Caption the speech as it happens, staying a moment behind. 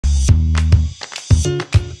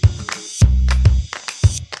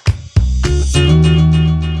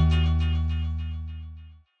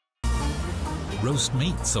Roast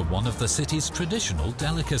meats are one of the city's traditional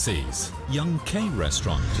delicacies. Young K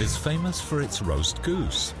restaurant is famous for its roast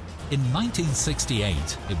goose. In 1968,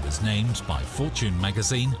 it was named by Fortune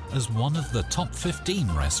magazine as one of the top 15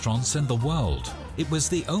 restaurants in the world. It was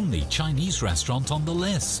the only Chinese restaurant on the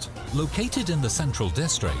list. Located in the Central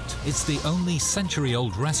District, it's the only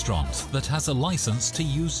century-old restaurant that has a license to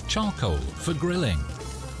use charcoal for grilling.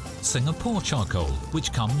 Singapore charcoal,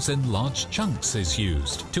 which comes in large chunks, is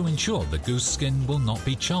used to ensure the goose skin will not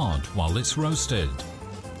be charred while it's roasted.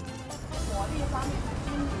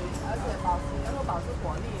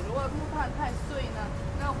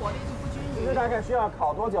大概需要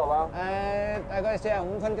烤多久了？大概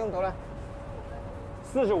5分钟到了。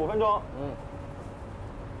45分钟。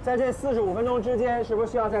在这45分钟之间，是不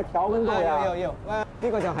是需要再调温度呀？有。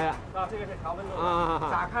这个就係啦。这个是调温度。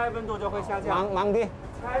打开温度就会下降。猛啲。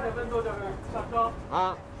开的温度就是上升。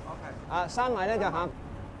OK。閂埋咧就行。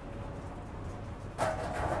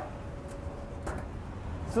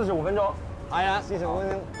45分鐘。係啊，45分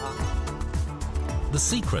鐘。The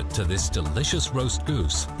secret to this delicious roast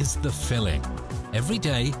goose is the filling. Every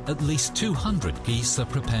day, at least 200 geese are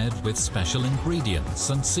prepared with special ingredients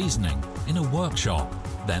and seasoning in a workshop.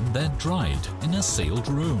 Then they're dried in a sealed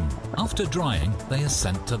room. After drying, they are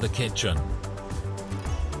sent to the kitchen.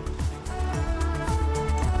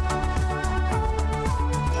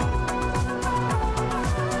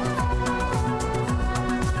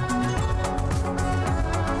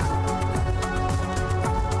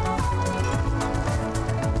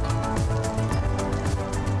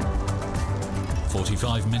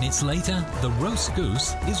 Five minutes later, the roast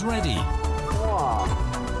goose is ready. 哇，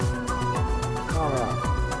漂亮！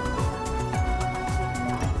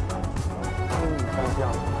很香，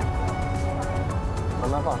慢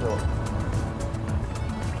慢放手。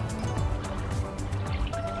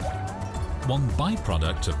One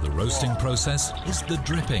byproduct of the roasting process is the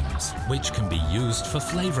drippings, which can be used for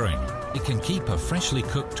flavoring. It can keep a freshly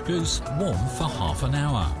cooked goose warm for half an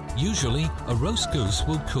hour. Usually, a roast goose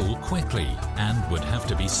will cool quickly and would have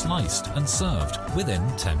to be sliced and served within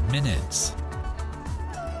 10 minutes.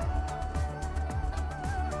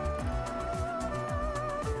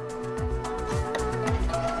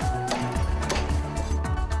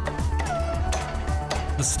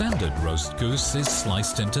 The standard roast goose is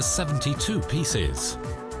sliced into 72 pieces.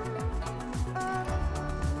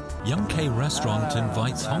 Young K Restaurant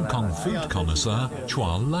invites Hong Kong food connoisseur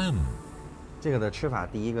Chua Lam. 这个的吃法，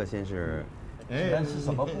第一个先是，是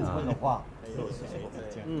什么部分的话，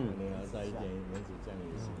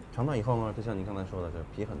尝到以后呢，就像您刚才说的，是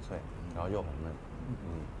皮很脆，然后肉很嫩。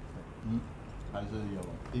还是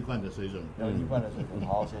有一贯的水准。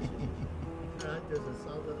好，谢谢。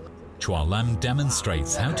Chua Lam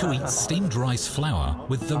demonstrates how to eat steamed rice flour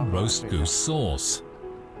with the roast goose sauce.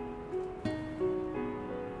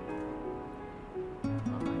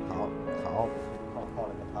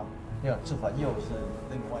 这款又是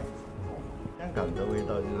另外一种。香港的味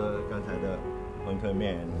道就是刚才的馄饨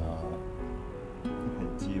面啊，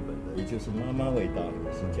很基本的，也就是妈妈味道，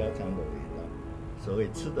也是家常的味道，所谓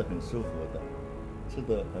吃得很舒服的，吃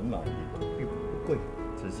得很满意的，并不贵，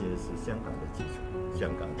这些是香港的基础，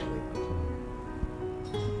香港的味道。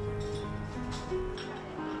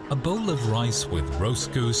A bowl of rice with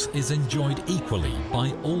roast goose is enjoyed equally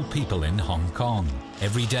by all people in Hong Kong.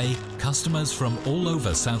 Every day, customers from all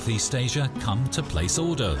over Southeast Asia come to place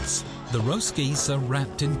orders. The roast geese are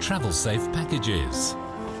wrapped in travel-safe packages.